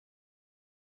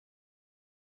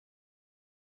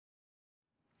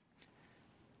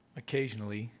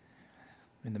occasionally,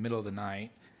 in the middle of the night,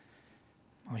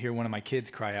 I'll hear one of my kids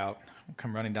cry out,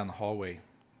 come running down the hallway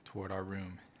toward our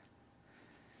room.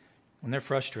 When they're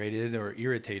frustrated or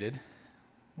irritated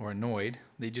or annoyed,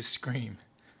 they just scream.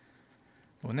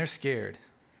 When they're scared,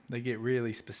 they get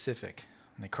really specific,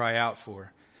 and they cry out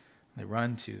for, they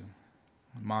run to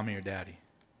mommy or daddy.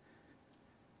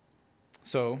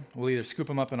 So we'll either scoop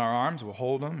them up in our arms, we'll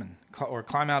hold them, or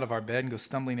climb out of our bed and go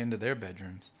stumbling into their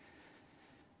bedrooms.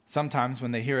 Sometimes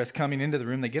when they hear us coming into the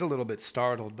room, they get a little bit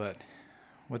startled, but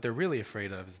what they're really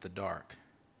afraid of is the dark.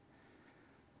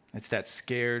 It's that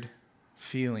scared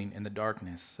feeling in the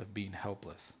darkness of being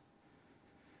helpless.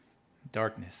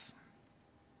 Darkness.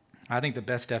 I think the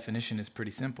best definition is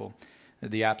pretty simple.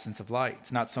 The absence of light.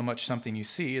 It's not so much something you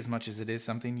see as much as it is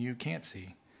something you can't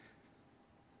see.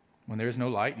 When there is no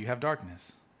light, you have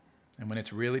darkness. And when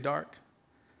it's really dark,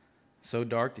 so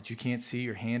dark that you can't see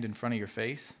your hand in front of your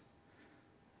face,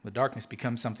 the darkness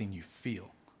becomes something you feel.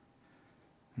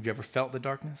 Have you ever felt the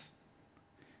darkness?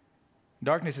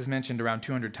 Darkness is mentioned around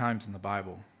 200 times in the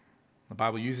Bible. The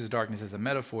Bible uses darkness as a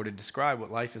metaphor to describe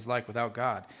what life is like without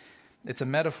God. It's a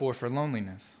metaphor for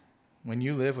loneliness. When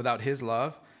you live without His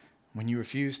love, when you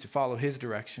refuse to follow His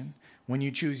direction, when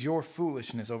you choose your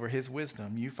foolishness over His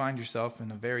wisdom, you find yourself in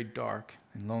a very dark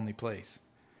and lonely place.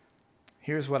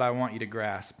 Here's what I want you to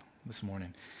grasp this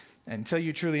morning. Until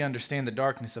you truly understand the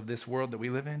darkness of this world that we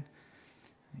live in,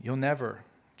 you'll never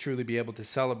truly be able to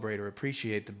celebrate or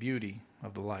appreciate the beauty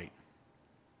of the light.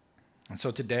 And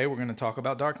so today we're going to talk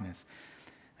about darkness.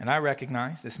 And I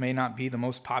recognize this may not be the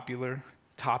most popular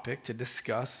topic to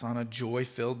discuss on a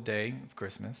joy-filled day of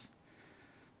Christmas.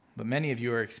 But many of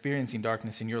you are experiencing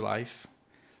darkness in your life.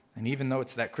 And even though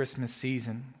it's that Christmas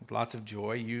season with lots of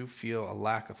joy, you feel a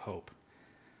lack of hope,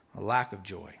 a lack of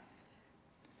joy.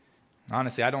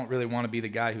 Honestly, I don't really want to be the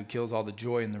guy who kills all the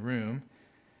joy in the room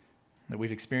that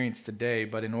we've experienced today.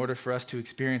 But in order for us to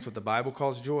experience what the Bible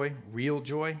calls joy, real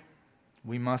joy,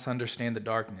 we must understand the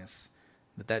darkness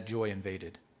that joy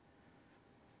invaded.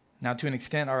 Now, to an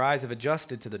extent, our eyes have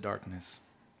adjusted to the darkness.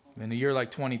 In a year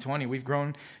like 2020, we've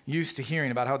grown used to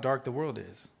hearing about how dark the world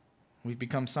is. We've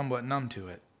become somewhat numb to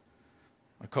it.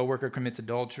 A coworker commits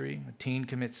adultery, a teen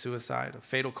commits suicide, a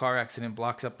fatal car accident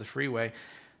blocks up the freeway,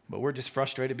 but we're just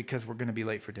frustrated because we're going to be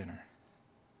late for dinner.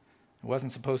 It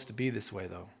wasn't supposed to be this way,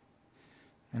 though.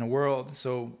 In a world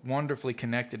so wonderfully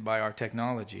connected by our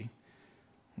technology,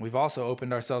 we've also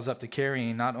opened ourselves up to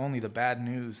carrying not only the bad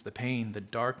news, the pain, the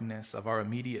darkness of our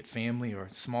immediate family or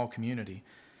small community,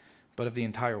 but of the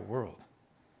entire world.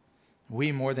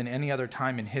 We, more than any other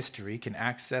time in history, can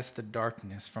access the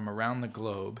darkness from around the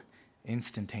globe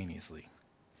instantaneously.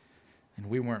 And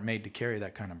we weren't made to carry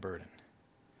that kind of burden.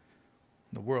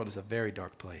 The world is a very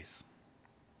dark place.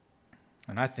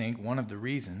 And I think one of the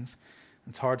reasons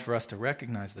it's hard for us to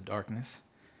recognize the darkness,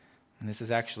 and this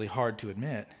is actually hard to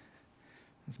admit,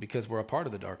 is because we're a part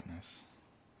of the darkness.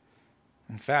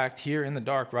 In fact, here in the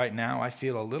dark right now, I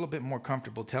feel a little bit more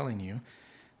comfortable telling you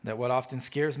that what often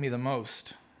scares me the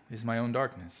most is my own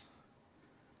darkness.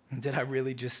 Did I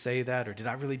really just say that, or did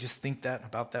I really just think that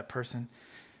about that person?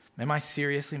 Am I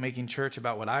seriously making church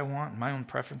about what I want and my own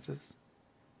preferences?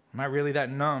 Am I really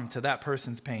that numb to that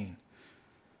person's pain?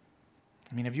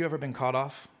 I mean, have you ever been caught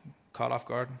off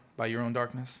guard by your own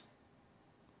darkness?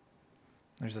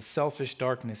 There's a selfish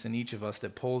darkness in each of us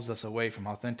that pulls us away from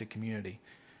authentic community.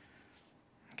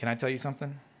 Can I tell you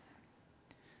something?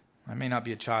 I may not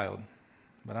be a child,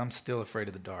 but I'm still afraid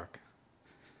of the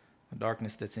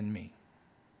darkness that's in me.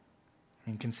 I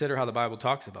mean, consider how the Bible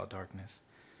talks about darkness.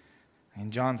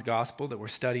 In John's gospel that we're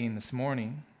studying this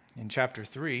morning, in chapter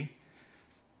 3,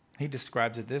 he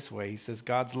describes it this way. He says,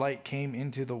 God's light came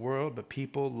into the world, but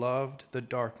people loved the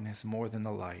darkness more than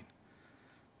the light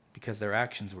because their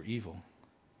actions were evil.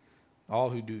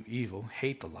 All who do evil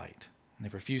hate the light, and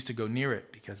they refuse to go near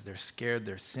it because they're scared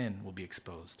their sin will be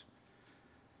exposed.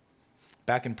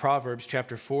 Back in Proverbs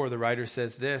chapter 4, the writer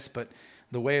says this, but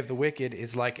the way of the wicked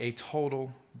is like a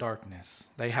total darkness.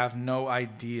 They have no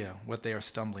idea what they are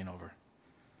stumbling over.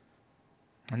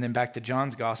 And then back to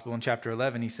John's gospel in chapter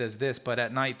 11, he says this, but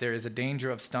at night there is a danger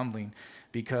of stumbling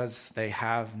because they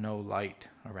have no light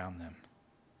around them.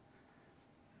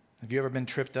 Have you ever been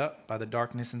tripped up by the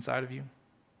darkness inside of you?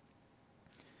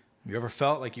 Have you ever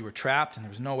felt like you were trapped and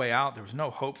there was no way out, there was no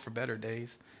hope for better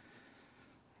days?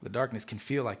 The darkness can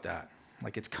feel like that,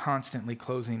 like it's constantly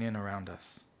closing in around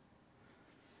us.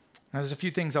 Now, there's a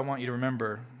few things I want you to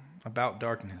remember about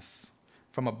darkness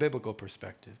from a biblical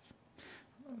perspective.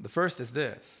 The first is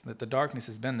this, that the darkness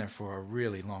has been there for a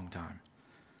really long time.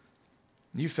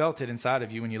 You felt it inside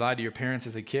of you when you lied to your parents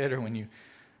as a kid, or when you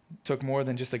took more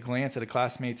than just a glance at a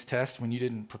classmate's test when you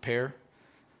didn't prepare.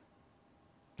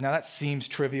 Now that seems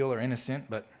trivial or innocent,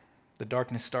 but the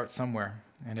darkness starts somewhere,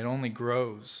 and it only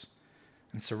grows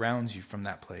and surrounds you from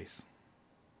that place.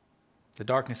 The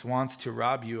darkness wants to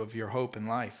rob you of your hope in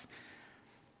life.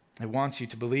 It wants you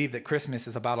to believe that Christmas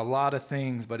is about a lot of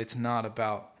things, but it's not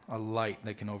about a light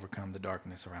that can overcome the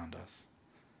darkness around us.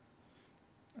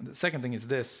 And the second thing is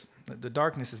this: the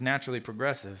darkness is naturally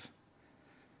progressive.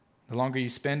 The longer you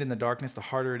spend in the darkness, the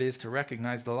harder it is to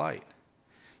recognize the light.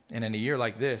 And in a year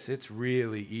like this, it's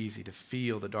really easy to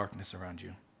feel the darkness around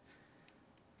you.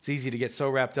 It's easy to get so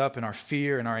wrapped up in our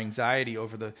fear and our anxiety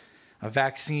over a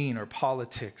vaccine or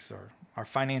politics or our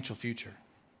financial future.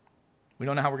 We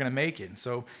don't know how we're going to make it, and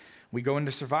so we go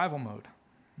into survival mode.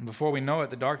 And before we know it,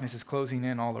 the darkness is closing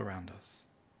in all around us.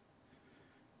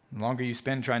 The longer you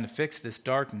spend trying to fix this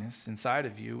darkness inside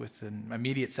of you with an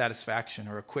immediate satisfaction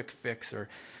or a quick fix or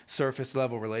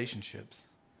surface-level relationships,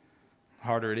 the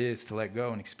harder it is to let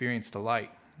go and experience the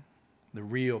light, the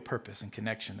real purpose and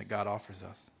connection that God offers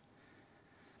us.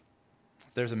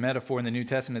 If there's a metaphor in the New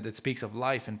Testament that speaks of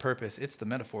life and purpose, it's the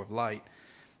metaphor of light.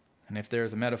 And if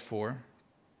there's a metaphor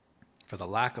for the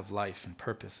lack of life and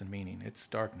purpose and meaning, it's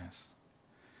darkness.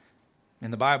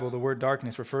 In the Bible, the word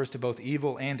darkness refers to both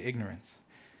evil and ignorance.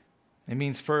 It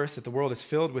means first that the world is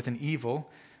filled with an evil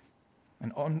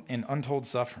and untold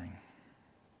suffering.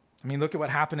 I mean, look at what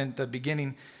happened at the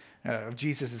beginning of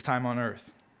Jesus' time on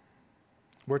earth.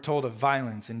 We're told of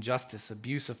violence, injustice,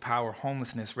 abuse of power,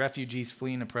 homelessness, refugees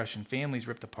fleeing oppression, families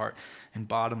ripped apart, and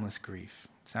bottomless grief.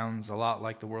 It sounds a lot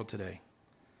like the world today.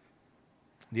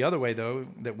 The other way, though,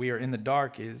 that we are in the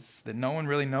dark is that no one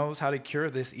really knows how to cure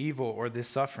this evil or this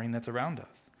suffering that's around us.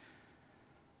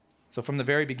 So from the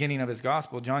very beginning of his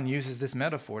gospel, John uses this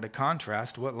metaphor to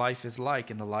contrast what life is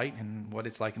like in the light and what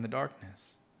it's like in the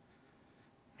darkness.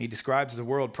 He describes the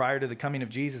world prior to the coming of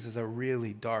Jesus as a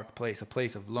really dark place, a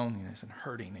place of loneliness and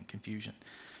hurting and confusion,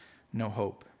 no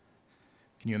hope.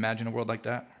 Can you imagine a world like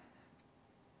that?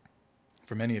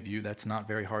 For many of you, that's not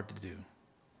very hard to do.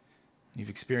 You've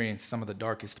experienced some of the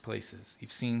darkest places.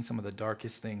 You've seen some of the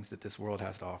darkest things that this world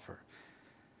has to offer.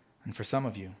 And for some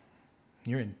of you,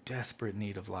 you're in desperate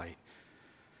need of light.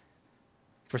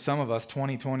 For some of us,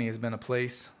 2020 has been a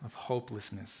place of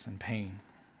hopelessness and pain.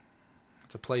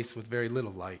 It's a place with very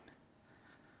little light.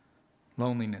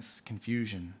 Loneliness,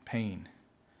 confusion, pain.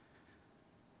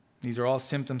 These are all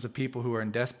symptoms of people who are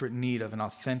in desperate need of an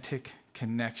authentic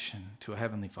connection to a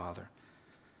Heavenly Father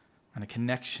and a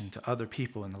connection to other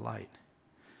people in the light.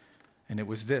 And it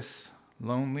was this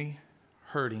lonely,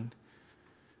 hurting,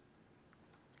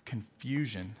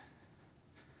 confusion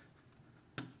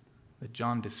that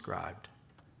John described.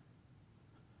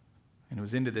 And it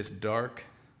was into this dark,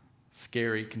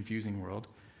 scary, confusing world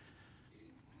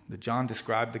that John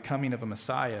described the coming of a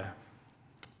Messiah.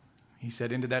 He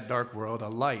said, into that dark world, a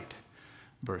light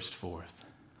burst forth.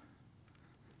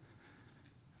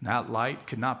 That light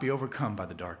could not be overcome by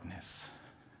the darkness.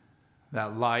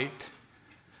 That light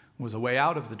was a way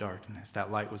out of the darkness.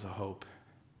 That light was a hope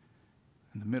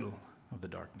in the middle of the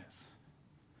darkness.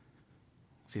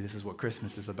 See, this is what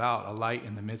Christmas is about, a light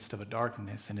in the midst of a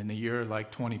darkness. And in a year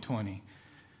like 2020,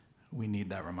 we need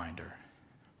that reminder.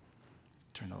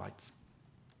 Turn the lights.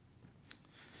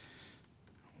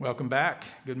 Welcome back.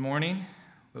 Good morning.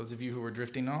 Those of you who are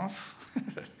drifting off,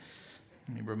 let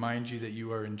me remind you that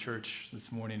you are in church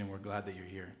this morning and we're glad that you're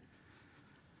here.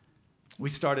 We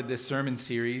started this sermon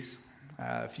series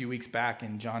a few weeks back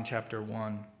in John chapter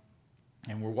 1,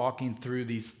 and we're walking through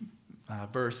these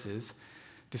verses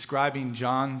describing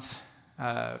John's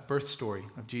birth story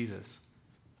of Jesus.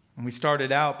 And we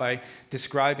started out by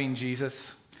describing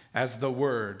Jesus as the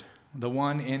Word, the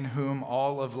one in whom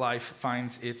all of life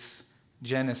finds its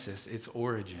genesis, its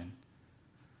origin.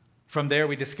 From there,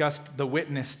 we discussed the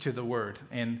witness to the Word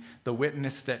and the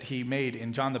witness that he made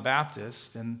in John the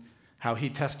Baptist and how he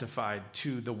testified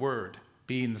to the Word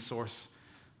being the source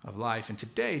of life. And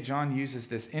today, John uses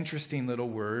this interesting little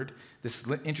word, this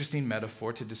interesting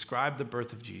metaphor to describe the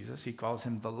birth of Jesus. He calls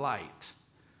him the light,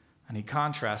 and he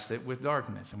contrasts it with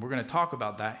darkness. And we're going to talk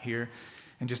about that here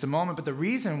in just a moment. But the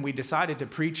reason we decided to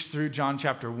preach through John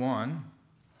chapter 1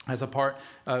 as a part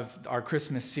of our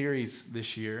Christmas series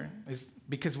this year is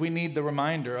because we need the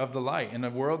reminder of the light in a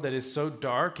world that is so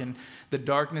dark and the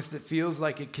darkness that feels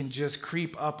like it can just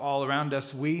creep up all around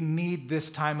us. We need this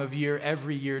time of year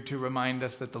every year to remind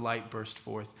us that the light burst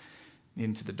forth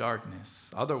into the darkness.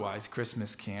 Otherwise,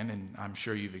 Christmas can, and I'm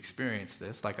sure you've experienced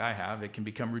this like I have, it can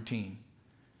become routine.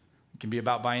 It can be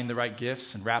about buying the right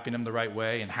gifts and wrapping them the right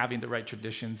way and having the right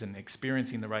traditions and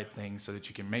experiencing the right things so that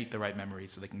you can make the right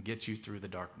memories so they can get you through the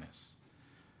darkness.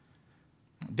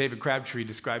 David Crabtree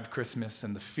described Christmas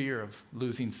and the fear of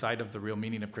losing sight of the real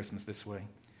meaning of Christmas this way.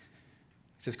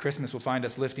 He says, Christmas will find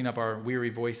us lifting up our weary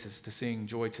voices to sing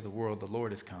joy to the world, the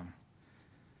Lord has come.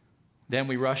 Then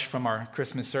we rush from our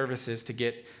Christmas services to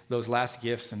get those last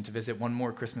gifts and to visit one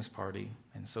more Christmas party,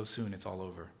 and so soon it's all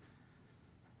over.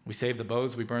 We save the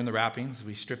bows, we burn the wrappings,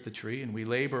 we strip the tree, and we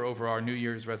labor over our New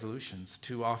Year's resolutions.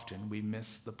 Too often we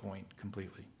miss the point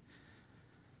completely.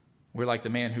 We're like the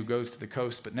man who goes to the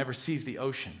coast but never sees the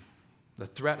ocean. The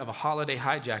threat of a holiday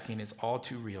hijacking is all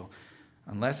too real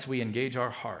unless we engage our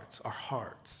hearts,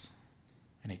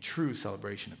 in a true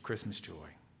celebration of Christmas joy.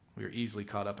 We are easily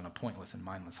caught up in a pointless and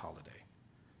mindless holiday.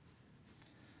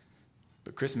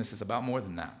 But Christmas is about more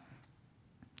than that.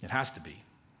 It has to be.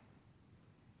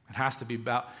 It has to be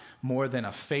about more than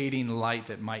a fading light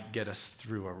that might get us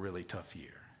through a really tough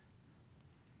year.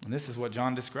 And this is what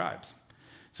John describes.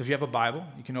 So if you have a Bible,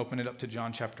 you can open it up to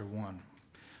John chapter 1.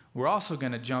 We're also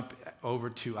going to jump over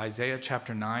to Isaiah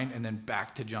chapter 9 and then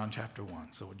back to John chapter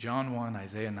 1. So John 1,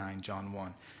 Isaiah 9, John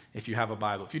 1, if you have a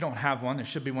Bible. If you don't have one, there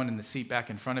should be one in the seat back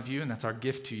in front of you, and that's our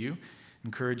gift to you. I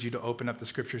encourage you to open up the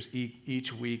scriptures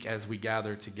each week as we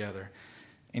gather together.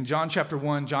 In John chapter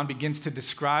 1, John begins to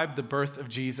describe the birth of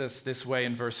Jesus this way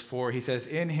in verse 4. He says,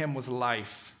 "In him was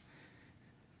life,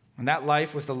 and that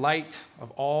life was the light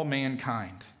of all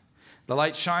mankind. The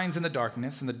light shines in the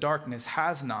darkness, and the darkness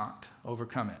has not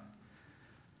overcome it."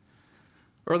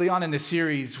 Early on in this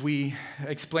series, we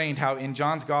explained how in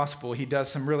John's gospel, he does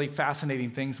some really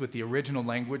fascinating things with the original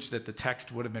language that the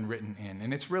text would have been written in.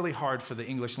 And it's really hard for the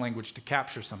English language to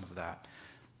capture some of that.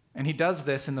 And he does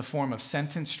this in the form of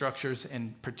sentence structures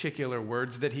and particular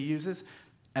words that he uses,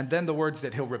 and then the words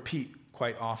that he'll repeat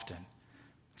quite often.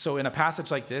 So in a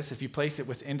passage like this, if you place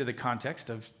it into the context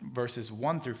of verses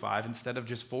 1 through 5 instead of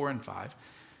just 4 and 5,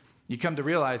 you come to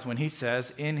realize when he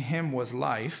says, "In him was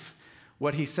life,"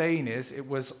 what he's saying is it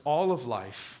was all of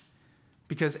life,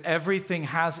 because everything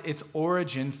has its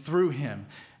origin through him.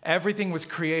 Everything was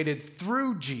created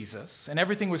through Jesus, and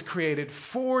everything was created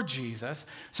for Jesus,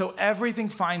 so everything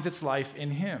finds its life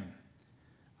in him.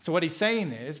 So what he's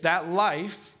saying is that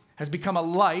life has become a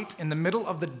light in the middle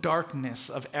of the darkness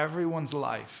of everyone's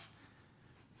life.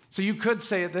 So you could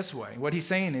say it this way. What he's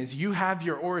saying is you have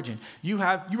your origin. You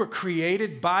were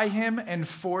created by him and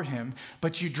for him,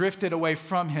 but you drifted away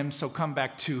from him, so come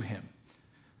back to him.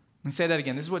 Let me say that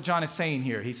again. This is what John is saying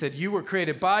here. He said, you were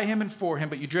created by him and for him,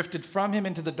 but you drifted from him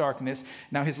into the darkness.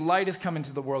 Now his light has come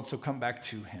into the world, so come back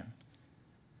to him.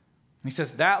 And he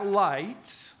says that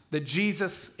light that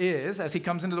Jesus is, as he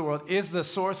comes into the world, is the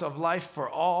source of life for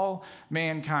all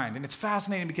mankind. And it's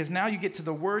fascinating because now you get to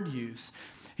the word use.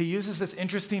 He uses this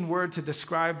interesting word to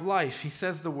describe life. He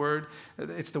says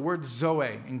it's the word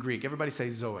zoe in Greek. Everybody say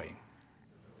zoe.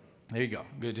 There you go.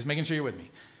 Good. Just making sure you're with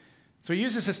me. So he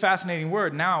uses this fascinating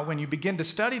word. Now, when you begin to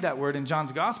study that word in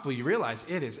John's gospel, you realize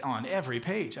it is on every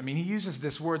page. I mean, he uses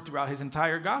this word throughout his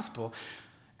entire gospel.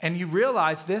 And you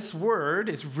realize this word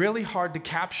is really hard to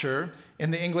capture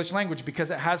in the English language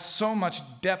because it has so much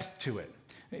depth to it.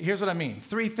 Here's what I mean.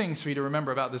 3 things for you to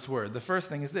remember about this word. The first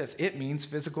thing is this. It means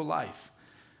physical life.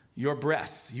 Your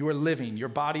breath, you are living, your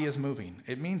body is moving.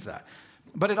 It means that.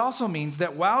 But it also means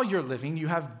that while you're living, you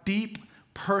have deep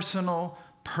personal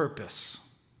purpose.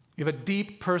 You have a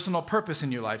deep personal purpose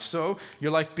in your life. So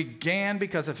your life began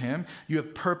because of him. You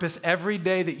have purpose every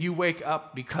day that you wake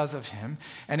up because of him.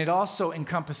 And it also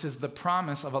encompasses the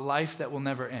promise of a life that will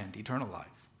never end, eternal life.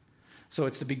 So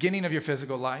it's the beginning of your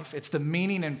physical life. It's the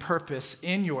meaning and purpose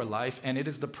in your life. And it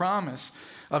is the promise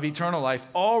of eternal life,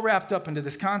 all wrapped up into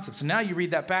this concept. So now you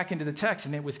read that back into the text,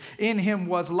 and it was in him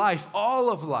was life, all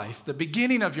of life, the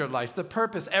beginning of your life, the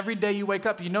purpose. Every day you wake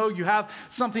up, you know you have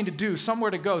something to do,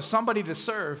 somewhere to go, somebody to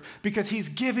serve, because he's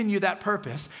given you that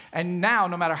purpose. And now,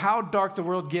 no matter how dark the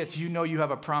world gets, you know you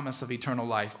have a promise of eternal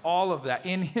life. All of that.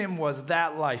 In him was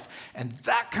that life. And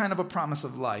that kind of a promise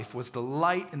of life was the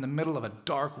light in the middle of a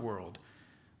dark world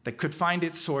that could find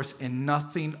its source in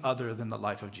nothing other than the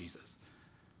life of Jesus.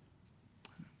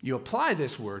 You apply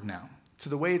this word now to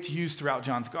the way it's used throughout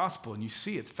John's gospel, and you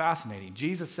see it's fascinating.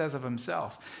 Jesus says of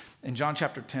himself in John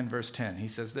chapter 10, verse 10, he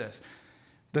says this,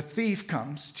 "The thief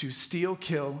comes to steal,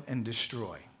 kill, and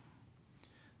destroy."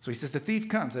 So he says the thief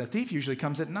comes, and the thief usually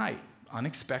comes at night,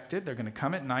 unexpected. They're going to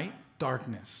come at night,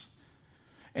 darkness.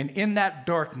 And in that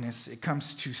darkness, it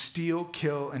comes to steal,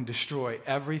 kill, and destroy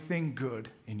everything good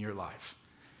in your life.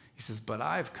 He says, but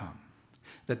I've come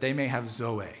that they may have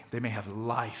zoe, they may have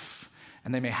life,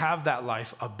 and they may have that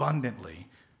life abundantly.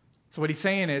 So what he's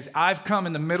saying is, I've come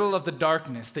in the middle of the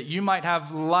darkness that you might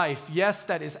have life. Yes,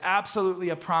 that is absolutely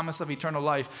a promise of eternal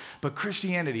life, but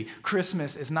Christianity,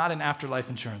 Christmas, is not an afterlife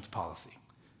insurance policy.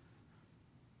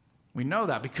 We know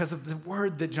that because of the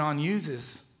word that John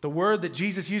uses. The word that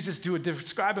Jesus uses to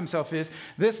describe himself is,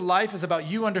 this life is about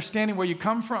you understanding where you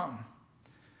come from.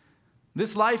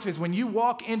 This life is when you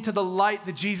walk into the light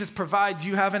that Jesus provides,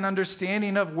 you have an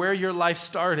understanding of where your life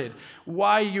started,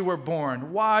 why you were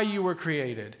born, why you were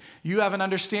created. You have an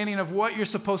understanding of what you're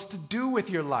supposed to do with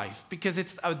your life because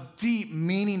it's a deep,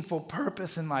 meaningful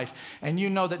purpose in life. And you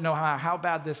know that no matter how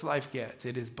bad this life gets,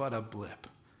 it is but a blip.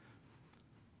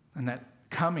 And that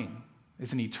coming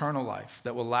is an eternal life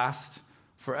that will last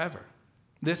forever.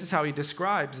 This is how he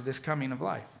describes this coming of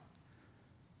life.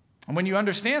 And when you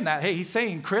understand that, hey, he's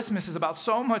saying Christmas is about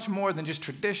so much more than just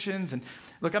traditions. And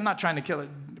look, I'm not trying to kill it.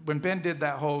 When Ben did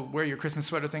that whole wear your Christmas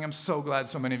sweater thing, I'm so glad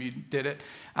so many of you did it.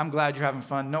 I'm glad you're having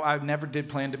fun. No, I never did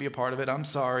plan to be a part of it. I'm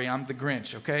sorry. I'm the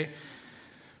Grinch, okay?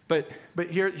 But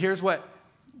here's what,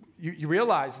 you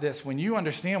realize this. When you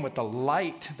understand what the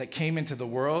light that came into the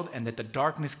world and that the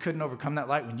darkness couldn't overcome that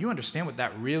light, when you understand what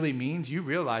that really means, you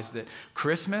realize that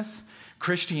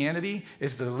Christianity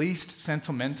is the least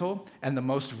sentimental and the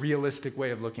most realistic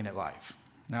way of looking at life.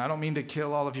 Now, I don't mean to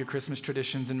kill all of your Christmas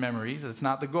traditions and memories. That's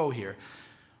not the goal here.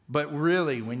 But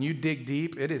really, when you dig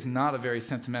deep, it is not a very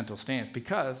sentimental stance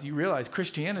because you realize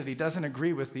Christianity doesn't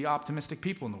agree with the optimistic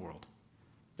people in the world.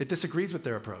 It disagrees with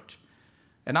their approach.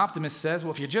 An optimist says,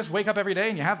 well, if you just wake up every day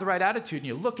and you have the right attitude and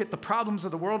you look at the problems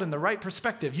of the world in the right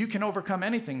perspective, you can overcome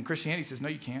anything. Christianity says, no,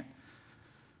 you can't.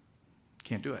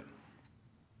 Can't do it.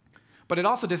 But it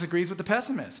also disagrees with the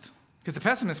pessimist, because the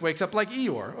pessimist wakes up like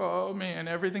Eeyore. Oh, man,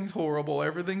 everything's horrible.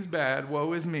 Everything's bad.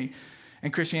 Woe is me.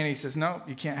 And Christianity says, no,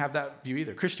 you can't have that view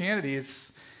either. Christianity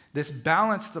is this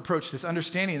balanced approach, this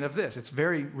understanding of this. It's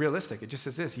very realistic. It just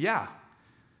says this, yeah,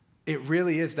 it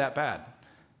really is that bad.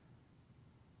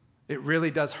 It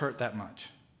really does hurt that much.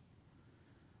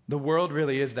 The world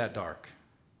really is that dark.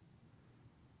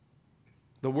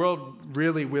 The world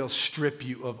really will strip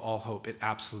you of all hope. It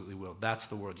absolutely will. That's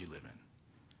the world you live in.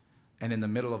 And in the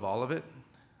middle of all of it,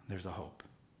 there's a hope.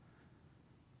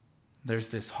 There's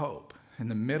this hope in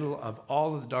the middle of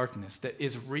all of the darkness that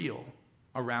is real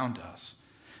around us,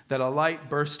 that a light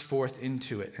burst forth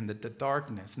into it, and that the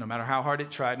darkness, no matter how hard it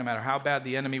tried, no matter how bad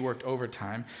the enemy worked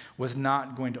overtime, was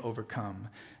not going to overcome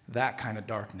that kind of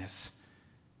darkness.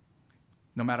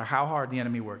 No matter how hard the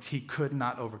enemy works, he could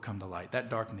not overcome the light. That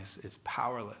darkness is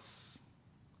powerless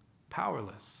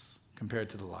compared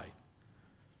to the light.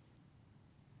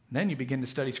 Then you begin to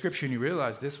study Scripture and you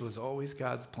realize this was always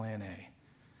God's plan A.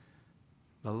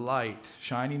 The light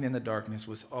shining in the darkness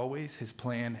was always his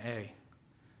plan A.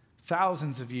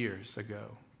 Thousands of years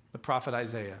ago, the prophet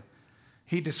Isaiah,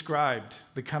 he described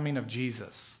the coming of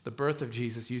Jesus, the birth of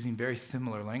Jesus, using very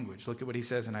similar language. Look at what he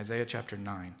says in Isaiah chapter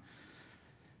 9.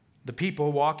 The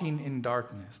people walking in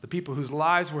darkness, the people whose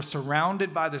lives were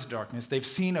surrounded by this darkness, they've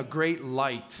seen a great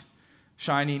light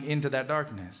shining into that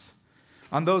darkness.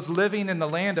 On those living in the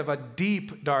land of a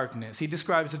deep darkness, he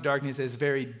describes the darkness as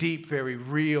very deep, very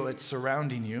real. It's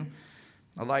surrounding you.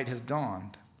 A light has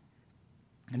dawned.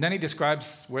 And then he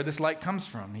describes where this light comes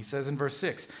from. He says in verse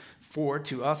 6, "For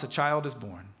to us a child is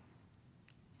born,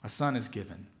 a son is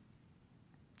given,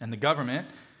 and the government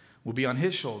will be on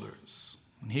his shoulders.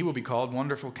 And he will be called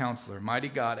Wonderful Counselor, Mighty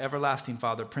God, Everlasting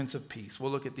Father, Prince of Peace."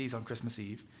 We'll look at these on Christmas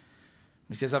Eve.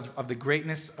 He says, of the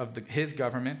greatness of his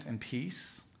government and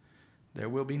peace, there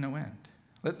will be no end.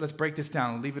 Let's break this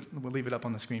down. We'll leave it up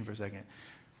on the screen for a second.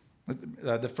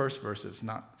 The first verses,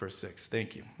 not verse 6.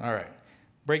 Thank you. All right.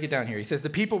 Break it down here. He says, the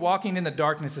people walking in the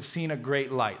darkness have seen a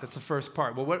great light. That's the first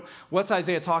part. Well, what's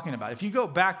Isaiah talking about? If you go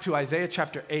back to Isaiah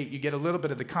chapter 8, you get a little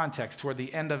bit of the context toward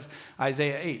the end of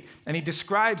Isaiah 8. And he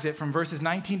describes it from verses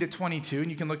 19 to 22, and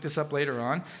you can look this up later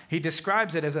on. He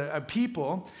describes it as a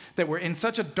people that were in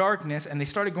such a darkness, and they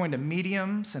started going to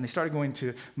mediums, and they started going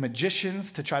to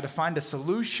magicians to try to find a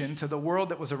solution to the world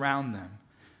that was around them.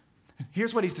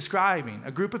 Here's what he's describing: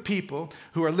 a group of people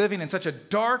who are living in such a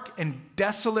dark and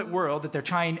desolate world that they're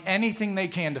trying anything they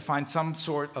can to find some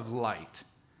sort of light.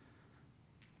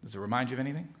 Does it remind you of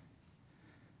anything?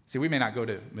 See, we may not go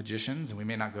to magicians and we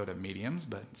may not go to mediums,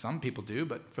 but some people do.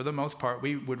 But for the most part,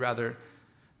 we would rather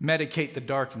medicate the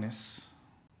darkness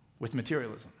with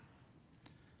materialism.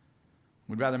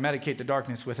 We'd rather medicate the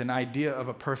darkness with an idea of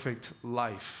a perfect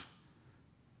life.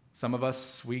 Some of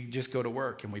us, we just go to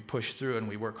work and we push through and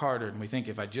we work harder and we think,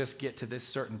 if I just get to this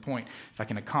certain point, if I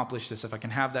can accomplish this, if I can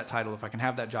have that title, if I can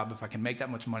have that job, if I can make that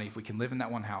much money, if we can live in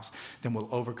that one house, then we'll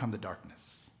overcome the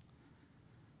darkness.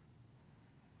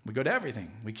 We go to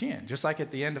everything we can, just like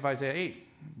at the end of Isaiah 8.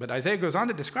 But Isaiah goes on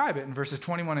to describe it in verses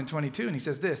 21 and 22, and he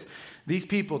says this: these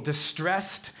people,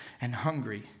 distressed and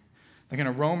hungry, they're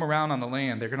going to roam around on the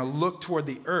land. They're going to look toward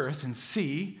the earth and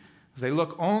see, Because they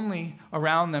look only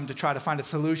around them to try to find a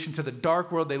solution to the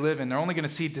dark world they live in. They're only going to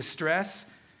see distress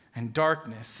and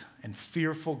darkness and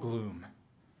fearful gloom.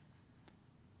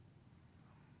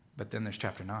 But then there's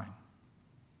chapter 9.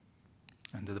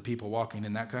 And to the people walking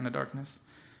in that kind of darkness,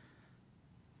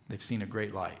 they've seen a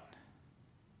great light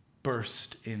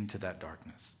burst into that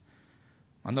darkness.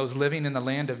 On those living in the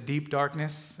land of deep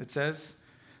darkness, it says,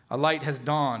 a light has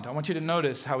dawned. I want you to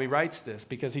notice how he writes this,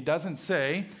 because he doesn't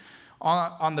say,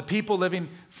 on the people living,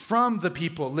 from the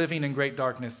people living in great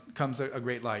darkness comes a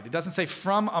great light. It doesn't say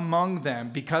from among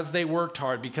them because they worked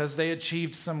hard, because they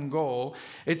achieved some goal.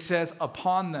 It says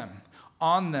upon them,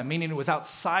 on them, meaning it was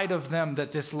outside of them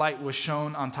that this light was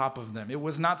shown on top of them. It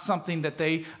was not something that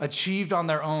they achieved on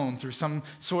their own through some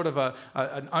sort of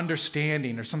an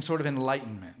understanding or some sort of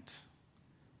enlightenment.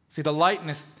 See, the light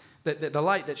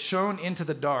that shone into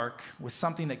the dark was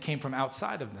something that came from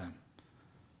outside of them,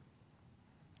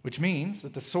 which means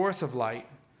that the source of light,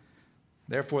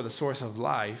 therefore the source of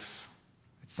life,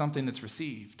 it's something that's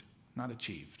received, not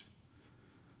achieved.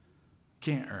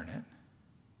 You can't earn it.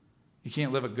 You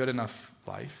can't live a good enough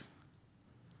life.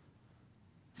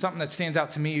 Something that stands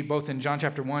out to me both in John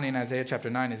chapter 1 and Isaiah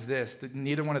chapter 9 is this, that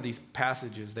neither one of these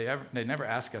passages, they never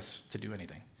ask us to do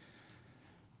anything.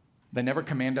 They never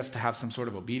command us to have some sort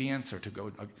of obedience or to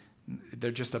go. They're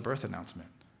just a birth announcement.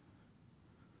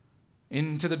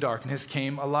 Into the darkness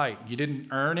came a light. You didn't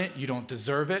earn it, you don't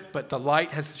deserve it, but the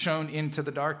light has shone into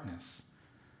the darkness.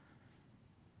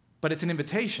 But it's an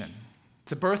invitation.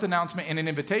 It's a birth announcement and an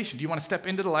invitation. Do you want to step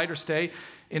into the light or stay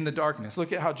in the darkness?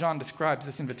 Look at how John describes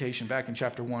this invitation back in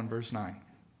chapter 1, verse 9.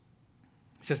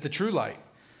 He says, the true light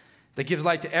that gives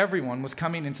light to everyone was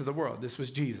coming into the world. This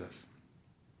was Jesus.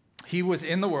 He was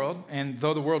in the world, and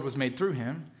though the world was made through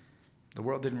him, the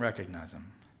world didn't recognize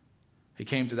him. He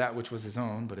came to that which was his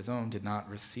own, but his own did not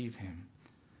receive him.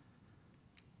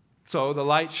 So the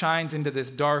light shines into this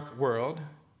dark world.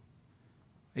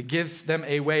 It gives them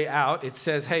a way out. It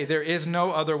says, hey, there is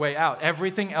no other way out.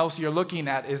 Everything else you're looking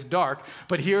at is dark,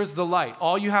 but here's the light.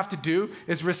 All you have to do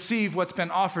is receive what's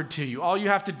been offered to you. All you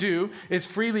have to do is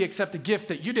freely accept a gift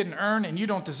that you didn't earn and you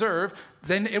don't deserve.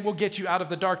 Then it will get you out of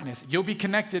the darkness. You'll be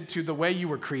connected to the way you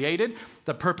were created,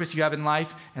 the purpose you have in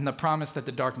life, and the promise that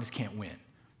the darkness can't win.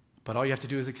 But all you have to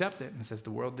do is accept it. And it says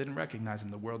the world didn't recognize him.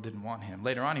 The world didn't want him.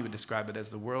 Later on, he would describe it as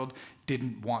the world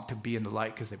didn't want to be in the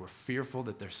light because they were fearful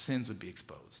that their sins would be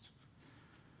exposed.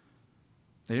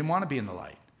 They didn't want to be in the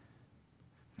light.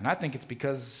 And I think it's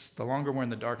because the longer we're in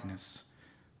the darkness,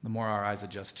 the more our eyes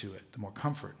adjust to it, the more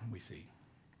comfort we see.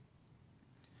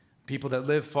 People that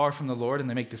live far from the Lord and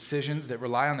they make decisions that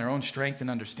rely on their own strength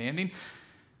and understanding,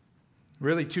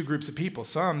 really two groups of people.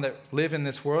 Some that live in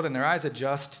this world and their eyes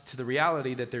adjust to the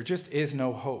reality that there just is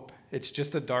no hope. It's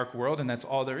just a dark world and that's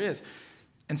all there is.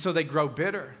 And so they grow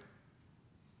bitter.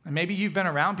 And maybe you've been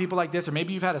around people like this, or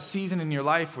maybe you've had a season in your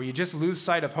life where you just lose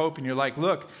sight of hope and you're like,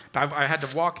 look, I had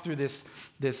to walk through this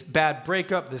bad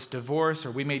breakup, this divorce,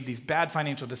 or we made these bad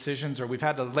financial decisions, or we've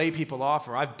had to lay people off,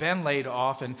 or I've been laid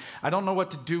off, and I don't know what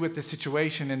to do with this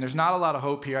situation, and there's not a lot of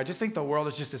hope here. I just think the world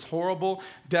is just this horrible,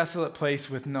 desolate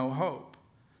place with no hope.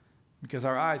 Because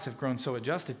our eyes have grown so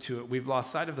adjusted to it, we've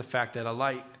lost sight of the fact that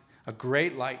a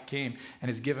great light came and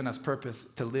has given us purpose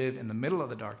to live in the middle of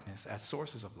the darkness as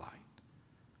sources of light.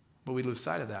 But we lose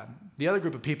sight of that. The other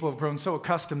group of people have grown so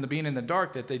accustomed to being in the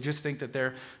dark that they just think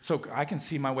that I can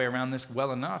see my way around this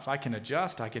well enough. I can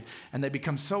adjust. And they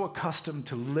become so accustomed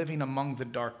to living among the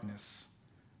darkness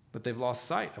that they've lost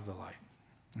sight of the light.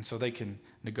 And so they can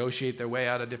negotiate their way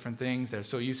out of different things. They're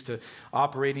so used to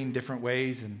operating different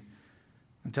ways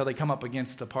until they come up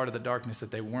against a part of the darkness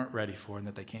that they weren't ready for and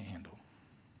that they can't handle.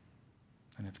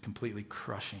 And it's completely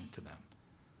crushing to them.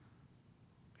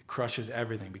 Crushes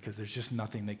everything because there's just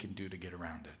nothing they can do to get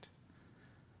around it.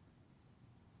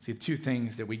 See, two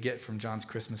things that we get from John's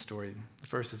Christmas story. The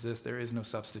first is this: there is no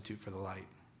substitute for the light.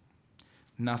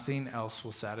 Nothing else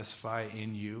will satisfy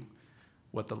in you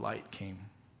what the light came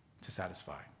to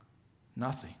satisfy.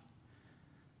 Nothing.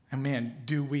 And man,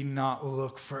 do we not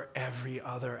look for every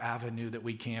other avenue that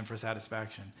we can for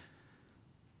satisfaction?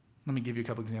 Let me give you a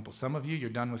couple examples. Some of you, you're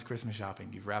done with Christmas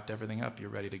shopping. You've wrapped everything up. You're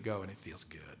ready to go, and it feels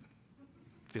good.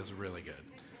 Feels really good,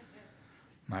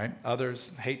 right?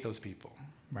 Others hate those people,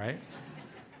 right?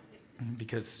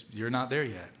 Because you're not there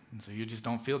yet, and so you just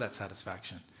don't feel that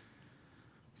satisfaction.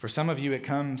 For some of you, it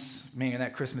comes, man,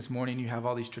 that Christmas morning, you have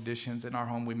all these traditions. In our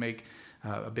home, we make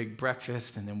a big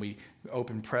breakfast, and then we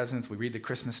open presents. We read the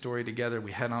Christmas story together.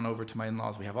 We head on over to my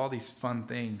in-laws. We have all these fun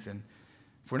things, and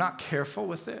if we're not careful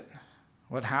with it,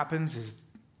 what happens is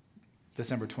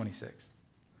December 26th.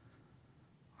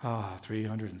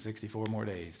 364 more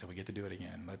days till we get to do it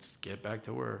again. Let's get back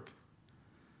to work.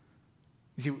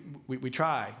 You see, we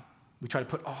try. We try to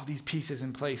put all these pieces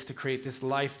in place to create this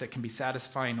life that can be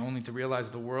satisfying, only to realize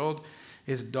the world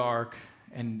is dark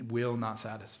and will not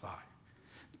satisfy.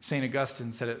 St.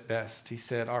 Augustine said it best. He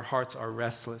said, our hearts are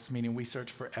restless, meaning we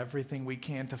search for everything we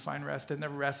can to find rest, and they're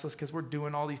restless because we're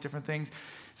doing all these different things. He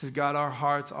says, God, our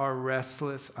hearts are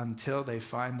restless until they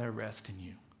find their rest in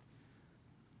you.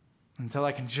 Until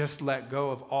I can just let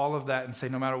go of all of that and say,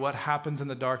 no matter what happens in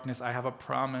the darkness, I have a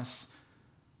promise.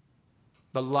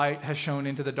 The light has shone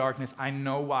into the darkness. I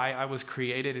know why I was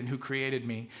created and who created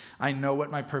me. I know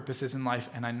what my purpose is in life,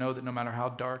 and I know that no matter how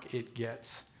dark it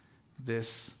gets,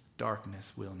 this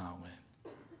darkness will not win.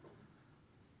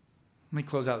 Let me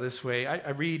close out this way.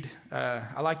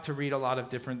 I like to read a lot of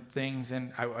different things,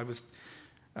 and I was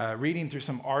reading through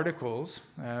some articles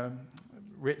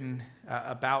written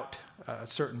about a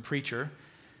certain preacher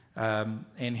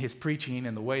and his preaching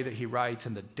and the way that he writes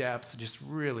and the depth, just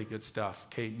really good stuff.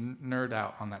 Okay, nerd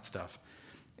out on that stuff.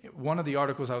 One of the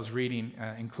articles I was reading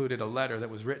included a letter that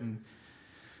was written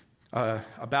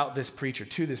about this preacher,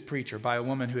 to this preacher, by a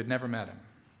woman who had never met him.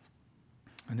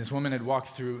 And this woman had walked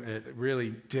through a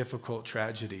really difficult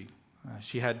tragedy.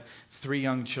 She had 3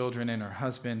 young children and her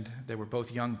husband. They were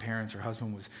both young parents. Her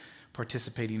husband was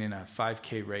participating in a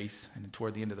 5K race, and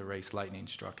toward the end of the race, lightning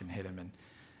struck and hit him,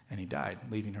 and he died,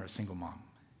 leaving her a single mom.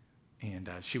 And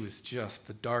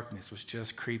the darkness was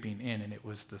just creeping in, and it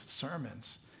was the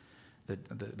sermons,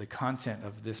 the content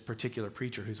of this particular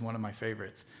preacher, who's one of my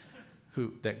favorites,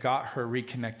 that got her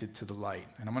reconnected to the light.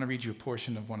 And I'm going to read you a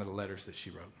portion of one of the letters that she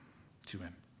wrote to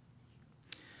him.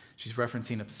 She's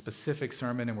referencing a specific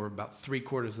sermon, and we're about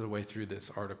 3/4 of the way through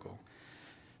this article.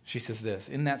 She says this: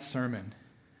 in that sermon,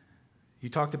 you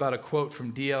talked about a quote from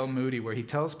D.L. Moody where he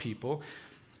tells people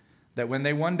that when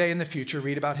they one day in the future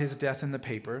read about his death in the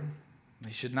paper,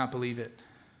 they should not believe it.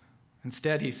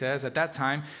 Instead, he says, at that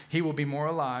time, he will be more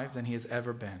alive than he has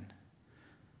ever been.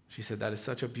 She said, that is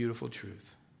such a beautiful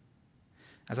truth.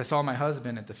 As I saw my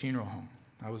husband at the funeral home,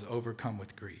 I was overcome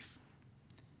with grief.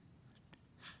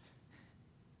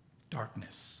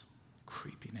 Darkness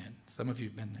creeping in. Some of you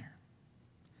have been there.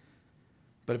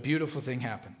 But a beautiful thing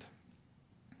happened.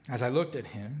 As I looked at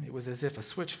him, it was as if a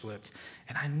switch flipped,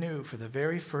 and I knew for the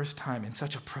very first time in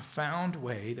such a profound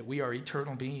way that we are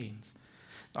eternal beings.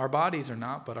 Our bodies are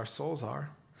not, but our souls are.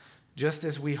 Just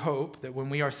as we hope that when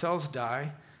we ourselves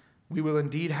die, we will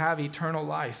indeed have eternal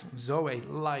life, Zoe,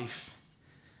 life.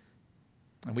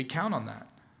 And we count on that.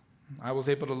 I was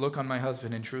able to look on my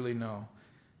husband and truly know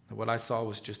that what I saw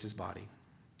was just his body,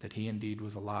 that he indeed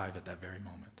was alive at that very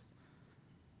moment.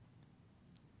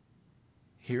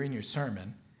 Hearing your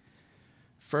sermon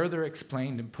further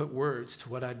explained and put words to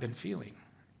what I'd been feeling.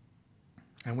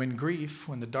 And when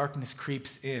the darkness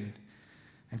creeps in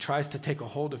and tries to take a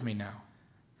hold of me now,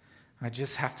 I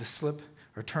just have to slip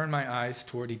or turn my eyes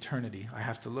toward eternity. I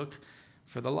have to look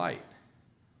for the light.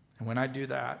 And when I do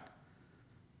that,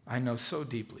 I know so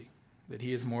deeply that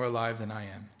he is more alive than I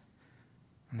am,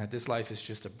 and that this life is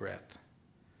just a breath.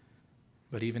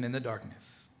 But even in the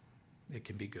darkness, it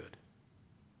can be good.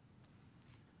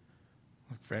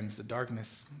 Look, friends, the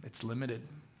darkness, it's limited.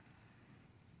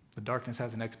 The darkness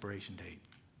has an expiration date.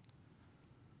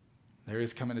 There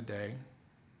is coming a day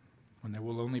when there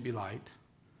will only be light.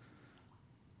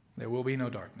 There will be no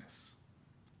darkness.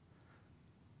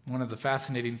 One of the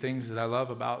fascinating things that I love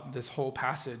about this whole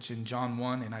passage in John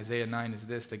 1 and Isaiah 9 is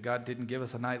this, that God didn't give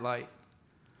us a night light.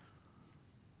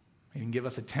 He didn't give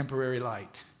us a temporary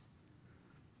light.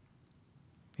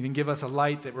 He didn't give us a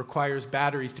light that requires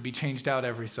batteries to be changed out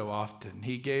every so often.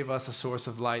 He gave us a source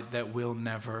of light that will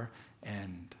never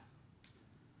end.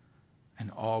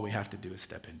 And all we have to do is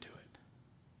step into it.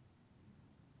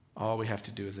 All we have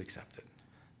to do is accept it.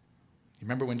 You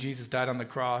remember when Jesus died on the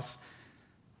cross?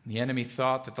 The enemy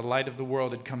thought that the light of the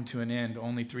world had come to an end,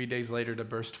 only 3 days later to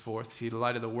burst forth. See, the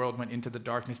light of the world went into the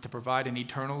darkness to provide an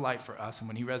eternal light for us. And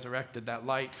when he resurrected, that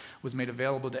light was made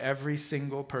available to every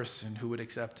single person who would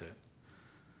accept it.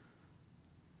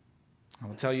 I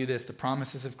will tell you this, the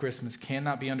promises of Christmas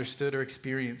cannot be understood or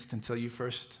experienced until you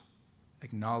first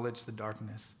acknowledge the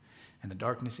darkness and the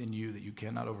darkness in you that you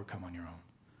cannot overcome on your own.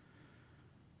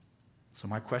 So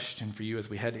my question for you as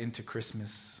we head into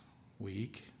Christmas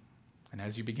week, and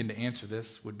as you begin to answer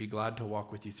this, would be glad to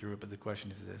walk with you through it, but the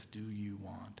question is this: do you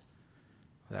want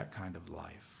that kind of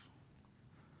life?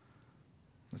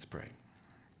 Let's pray.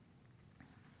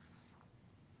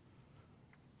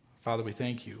 Father, we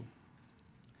thank you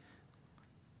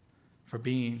for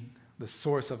being the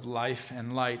source of life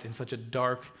and light in such a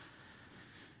dark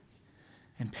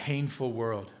and painful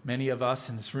world. Many of us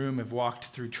in this room have walked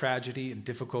through tragedy and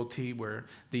difficulty where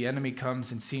the enemy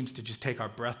comes and seems to just take our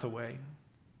breath away.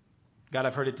 God,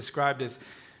 I've heard it described as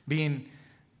being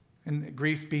in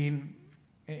grief, being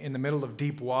in the middle of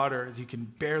deep water, as you can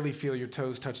barely feel your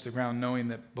toes touch the ground, knowing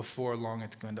that before long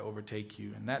it's going to overtake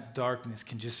you. And that darkness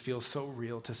can just feel so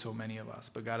real to so many of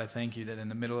us. But God, I thank you that in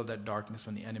the middle of that darkness,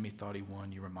 when the enemy thought he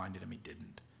won, you reminded him he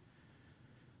didn't.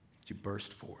 That you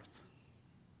burst forth.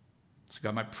 So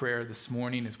God, my prayer this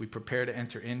morning as we prepare to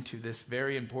enter into this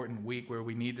very important week where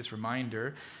we need this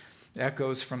reminder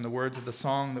echoes from the words of the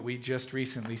song that we just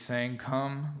recently sang,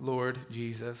 "Come, Lord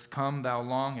Jesus, come thou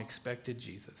long expected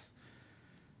Jesus."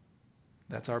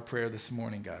 That's our prayer this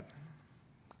morning, God.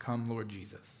 Come, Lord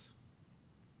Jesus.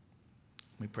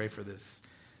 We pray for this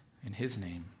in his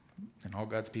name. And all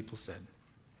God's people said,